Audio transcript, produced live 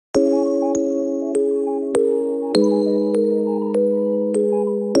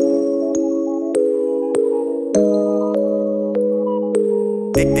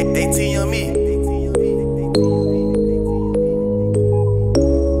18 on me.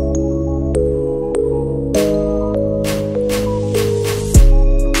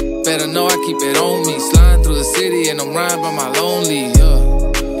 Better know I keep it on me. Sliding through the city and I'm riding by my lonely, yeah.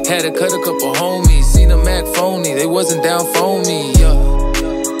 Had to cut a couple homies. Seen a Mac phony, they wasn't down for me, yeah.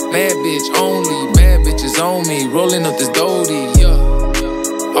 Bad bitch only, bad bitches on me. Rolling up this Dodie, yeah.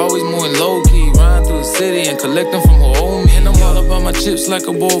 Always moving low-key, riding through the city and collecting from who owe me. And I'm all about my chips like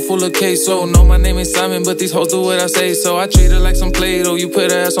a bowl full of queso. No, my name ain't Simon, but these hoes do what I say. So I treat her like some Play-Doh, you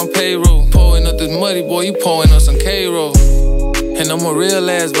put her ass on payroll. Pouring up this muddy, boy, you pouring up some K-Roll. And I'm a real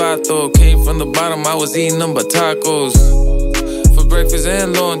ass vato. Came from the bottom, I was eating them but tacos. For breakfast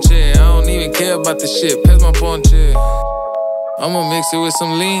and lunch, yeah. I don't even care about the shit, pass my ponche. I'ma mix it with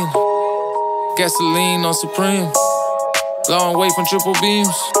some lean. Gasoline on Supreme. Long way from triple beams.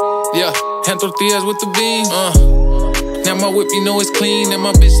 Yeah, hand tortillas with the beans. Now my whip, you know it's clean. And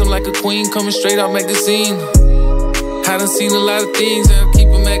my bitch, I'm like a queen, coming straight out magazine. I done seen a lot of things, and I keep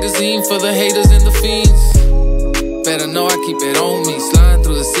a magazine for the haters and the fiends. Better know I keep it on me. Sliding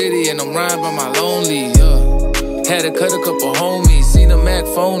through the city and I'm riding by my lonely, yeah. Had to cut a couple homies. Seen a Mac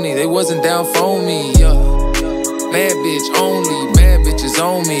phony, they wasn't down for me, yeah. Bad bitch only, bad bitches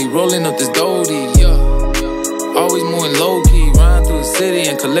on me. Rolling up this Dodie, yeah. Always moving low-key, riding through the city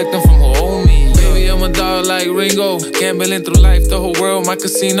and collecting from who owe me, yeah. Baby, I'm a dog like Ringo. Gambling through life, the whole world my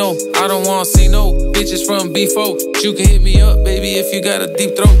casino. I don't wanna see no bitches from B4. You can hit me up, baby, if you got a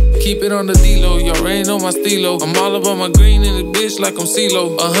deep throat. Keep it on the D-Lo, you already know my stilo. I'm all about my green in the bitch like I'm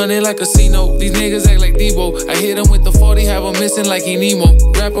CeeLo. 100 like casino, these niggas act like Debo. I hit him with the 40, have him missing like he Nemo.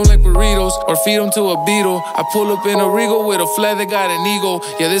 Wrap him like burritos, or feed him to a beetle. I pull up in a Regal with a flag that got an eagle.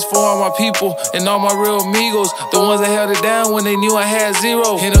 Yeah, this for all my people and all my real amigos. The ones that held it down when they knew I had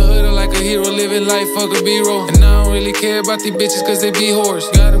zero. Hit a hood like a hero, living life, fuck a B-roll. And I don't really care about these bitches cause they be whores.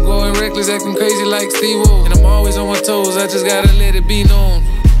 Got them going reckless, acting crazy like Steve-O. And I'm always on my toes, I just gotta let it be known.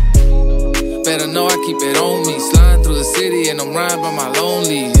 Better know I keep it on me. Sliding through the city and I'm riding by my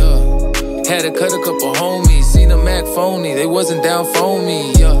lonely, yeah. Had to cut a couple homies. Seen a Mac phony, they wasn't down for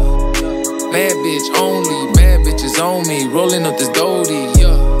me, yeah. Bad bitch only, bad bitches on me. Rolling up this Dodie,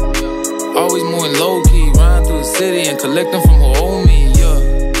 yeah. Always moving low-key, riding through the city and collecting from who owe me,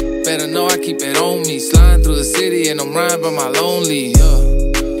 yeah. Better know I keep it on me. Sliding through the city and I'm riding by my lonely,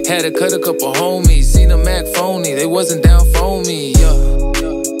 yeah. Had to cut a couple homies. Seen a Mac phony, they wasn't down for me, yeah.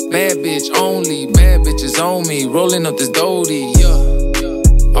 Bad bitch only, bad bitches on me. Rolling up this Dodie,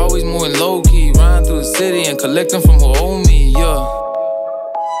 yeah. Always moving low-key, riding through the city and collecting from who owe me, yeah.